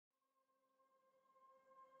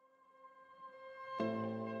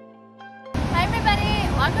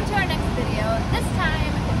welcome to our next video. This time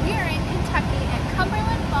we are in Kentucky at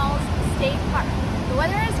Cumberland Falls State Park. The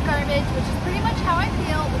weather is garbage, which is pretty much how I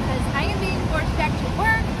feel because I am being forced back to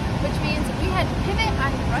work, which means we had to pivot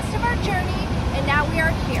on the rest of our journey, and now we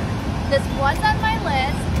are here. This was on my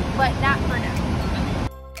list, but not for now.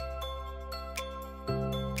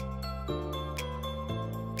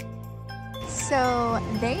 So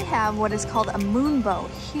they have what is called a moonboat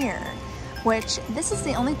here, which this is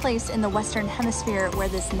the only place in the Western Hemisphere where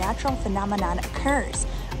this natural phenomenon occurs.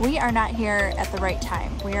 We are not here at the right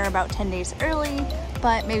time. We are about 10 days early,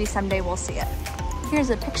 but maybe someday we'll see it. Here's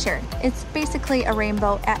a picture. It's basically a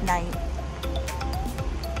rainbow at night.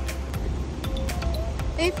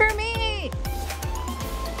 Wait for me!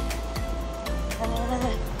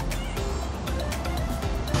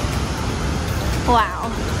 Wow.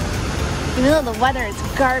 Even though the weather is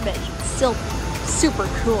garbage, it's still super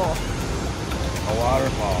cool. A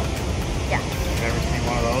waterfall. Yeah. I've never seen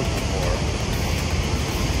one of those before.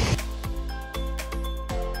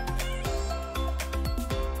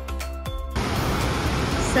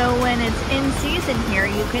 So when it's in season here,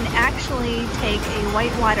 you can actually take a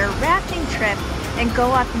whitewater rafting trip and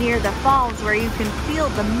go up near the falls where you can feel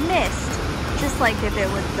the mist, just like if it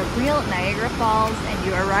was the real Niagara Falls and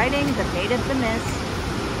you are riding the Maid of the Mist.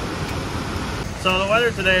 So the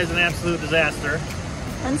weather today is an absolute disaster.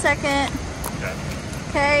 1 second.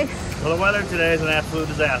 Okay. So the weather today is an absolute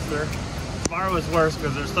disaster. Tomorrow is worse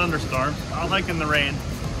because there's thunderstorms. I like in the rain,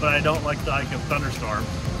 but I don't like the hike of thunderstorms.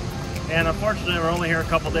 And unfortunately, we're only here a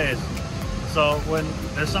couple days. So when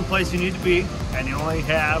there's some place you need to be and you only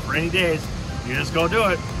have rainy days, you just go do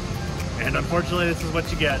it. And unfortunately, this is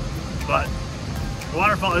what you get. But the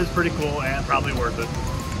waterfall is pretty cool and probably worth it.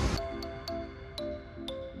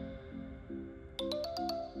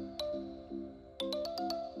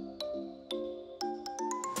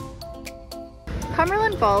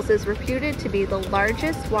 Cumberland Falls is reputed to be the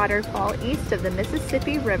largest waterfall east of the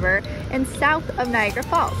Mississippi River and south of Niagara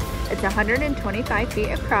Falls. It's 125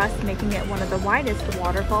 feet across, making it one of the widest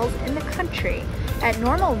waterfalls in the country. At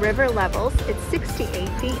normal river levels, it's 68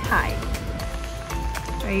 feet high.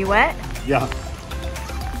 Are you wet? Yeah.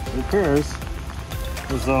 It appears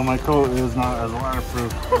as though my coat is not as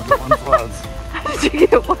waterproof as it once was. How did you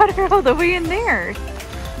get water all the way in there?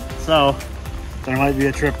 So, there might be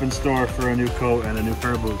a trip in store for a new coat and a new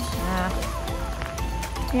pair of boots.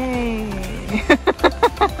 Yay!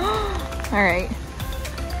 All right,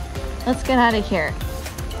 let's get out of here.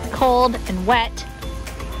 It's cold and wet.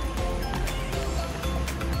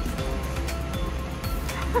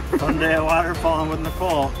 Fun day at waterfalling with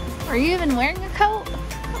Nicole. Are you even wearing a coat?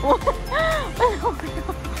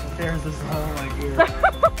 There's this hole like here.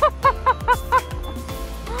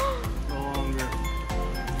 No longer.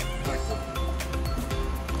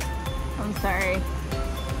 I'm sorry.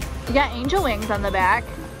 You got angel wings on the back,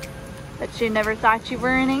 but you never thought you were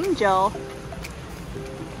an angel.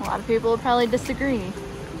 A lot of people would probably disagree.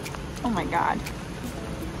 Oh my God.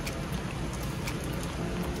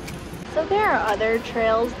 So there are other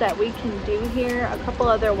trails that we can do here, a couple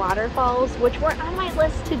other waterfalls, which were on my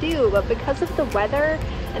list to do, but because of the weather,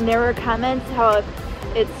 and there were comments how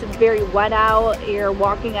it's very wet out, you're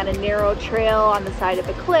walking on a narrow trail on the side of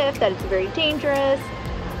a cliff, that it's very dangerous.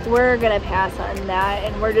 We're gonna pass on that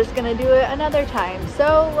and we're just gonna do it another time.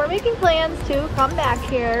 So we're making plans to come back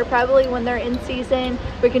here probably when they're in season.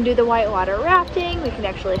 We can do the whitewater rafting, we can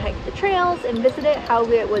actually hike the trails and visit it how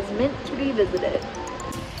it was meant to be visited.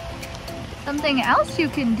 Something else you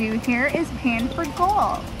can do here is pan for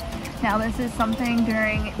gold. Now this is something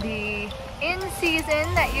during the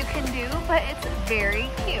in-season that you can do, but it's very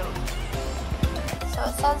cute. So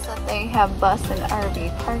it says that they have bus and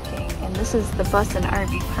RV parking, and this is the bus and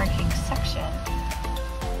RV parking section.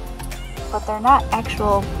 But they're not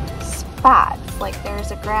actual spots, like there's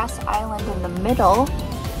a grass island in the middle.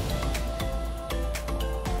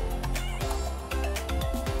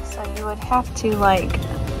 So you would have to like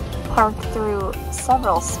park through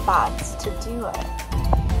several spots to do it.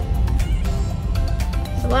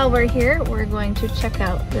 So while we're here, we're going to check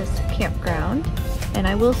out this campground. And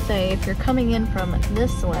I will say, if you're coming in from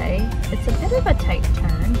this way, it's a bit of a tight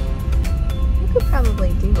turn. You could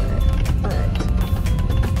probably do it, but...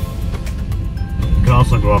 You can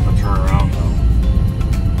also go up and turn around though.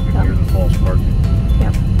 Here's the false parking.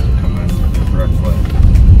 Yep. Come in the correct way.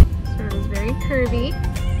 So it is very curvy.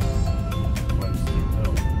 Quite a steep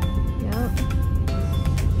hill. Yep.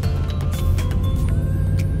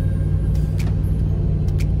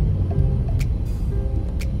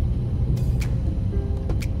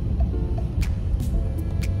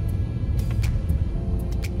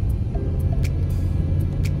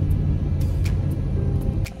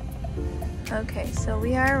 Okay, so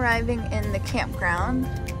we are arriving in the campground.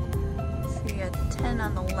 So you got the tent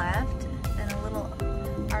on the left and a little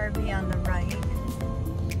RV on the right.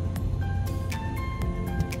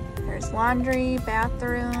 There's laundry,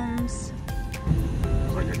 bathrooms.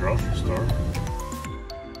 It's like a grocery store.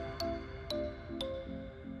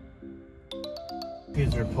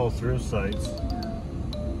 These are pull-through sites,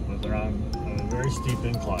 but they're on a very steep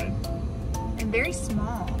incline. And very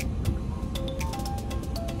small.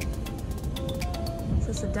 Is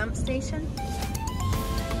this a dump station?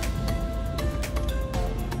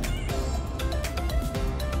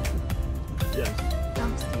 Yes.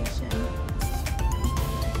 Dump station.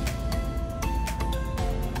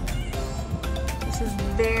 This is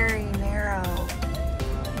very narrow.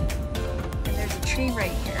 And there's a tree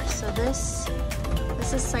right here. So this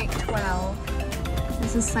is site 12.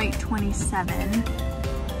 This is site 27.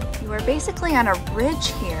 You are basically on a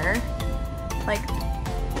ridge here. Like,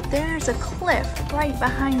 there's a cliff right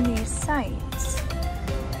behind these sites.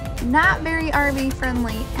 Not very RV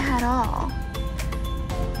friendly at all.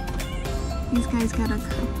 These guys got a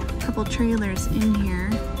couple trailers in here,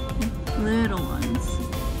 little ones.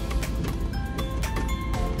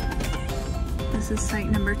 This is site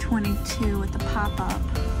number 22 with the pop-up.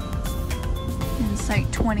 And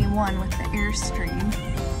site 21 with the Airstream.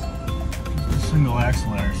 It's a single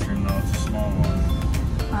axle Airstream though, it's a small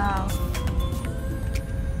one. Wow.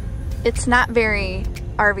 It's not very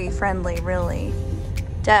RV friendly, really.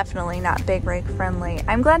 Definitely not big rig friendly.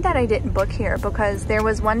 I'm glad that I didn't book here because there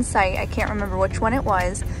was one site, I can't remember which one it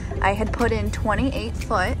was, I had put in 28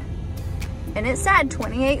 foot and it said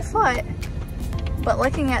 28 foot, but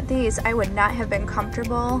looking at these, I would not have been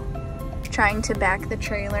comfortable trying to back the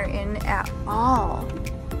trailer in at all.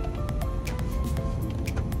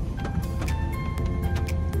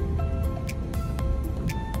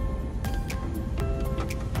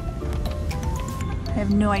 I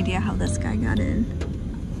have no idea how this guy got in.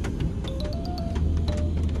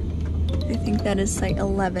 I think that is site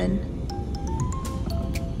 11.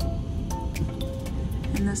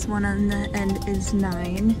 And this one on the end is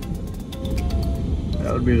 9.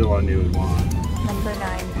 That would be the one you would want. Number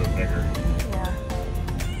 9. The bigger. Yeah.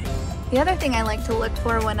 The other thing I like to look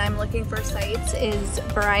for when I'm looking for sites is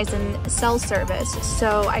Verizon cell service.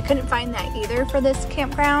 So I couldn't find that either for this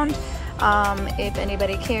campground. If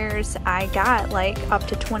anybody cares, I got like up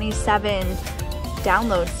to 27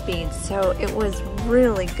 download speeds, so it was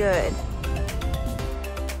really good.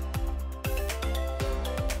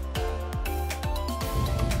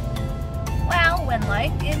 Well, when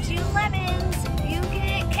life gives you lemons, you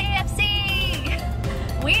get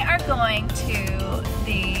KFC! We are going to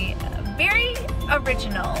the very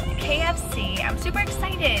original KFC. I'm super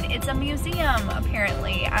excited. It's a museum,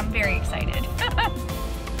 apparently. I'm very excited.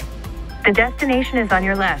 The destination is on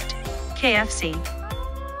your left. KFC.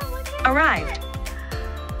 Arrived.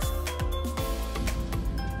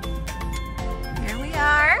 Here we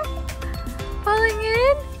are. Pulling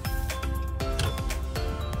in.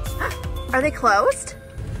 Are they closed?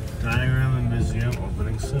 Dining room and museum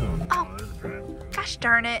opening soon. Oh, there's a drive-thru. Gosh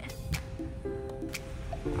darn it.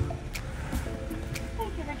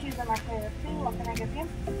 Thank you for choosing our KFC. What can I give you?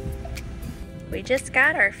 We just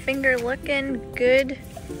got our finger looking good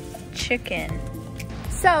chicken.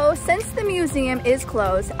 So since the museum is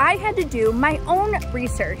closed, I had to do my own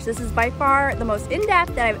research. This is by far the most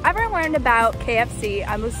in-depth that I've ever learned about KFC.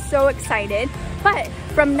 I was so excited. But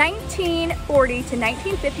from 1940 to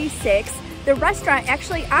 1956, the restaurant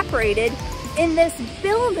actually operated in this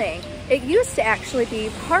building. It used to actually be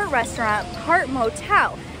part restaurant, part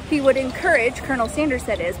motel. He would encourage, Colonel Sanders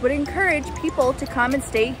that is, would encourage people to come and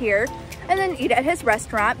stay here and then eat at his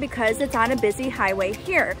restaurant because it's on a busy highway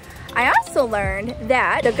here. I also learned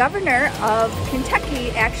that the governor of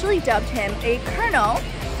Kentucky actually dubbed him a colonel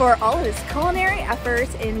for all of his culinary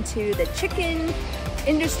efforts into the chicken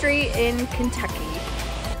industry in Kentucky.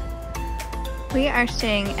 We are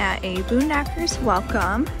staying at a Boondockers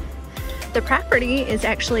Welcome. The property is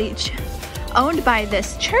actually owned by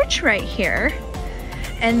this church right here,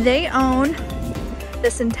 and they own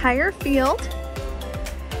this entire field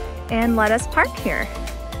and let us park here.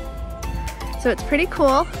 So it's pretty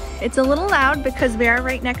cool. It's a little loud because we are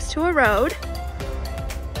right next to a road,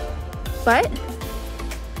 but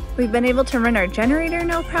we've been able to run our generator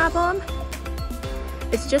no problem.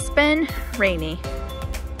 It's just been rainy.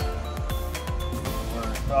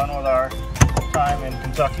 We're done with our time in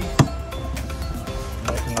Kentucky.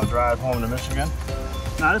 Making the drive home to Michigan.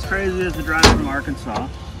 Not as crazy as the drive from Arkansas.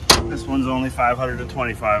 This one's only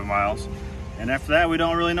 525 miles. And after that, we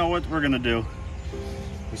don't really know what we're gonna do.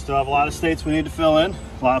 We still have a lot of states we need to fill in,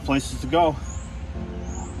 a lot of places to go.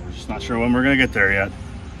 Just not sure when we're gonna get there yet.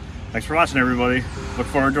 Thanks for watching, everybody. Look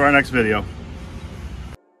forward to our next video.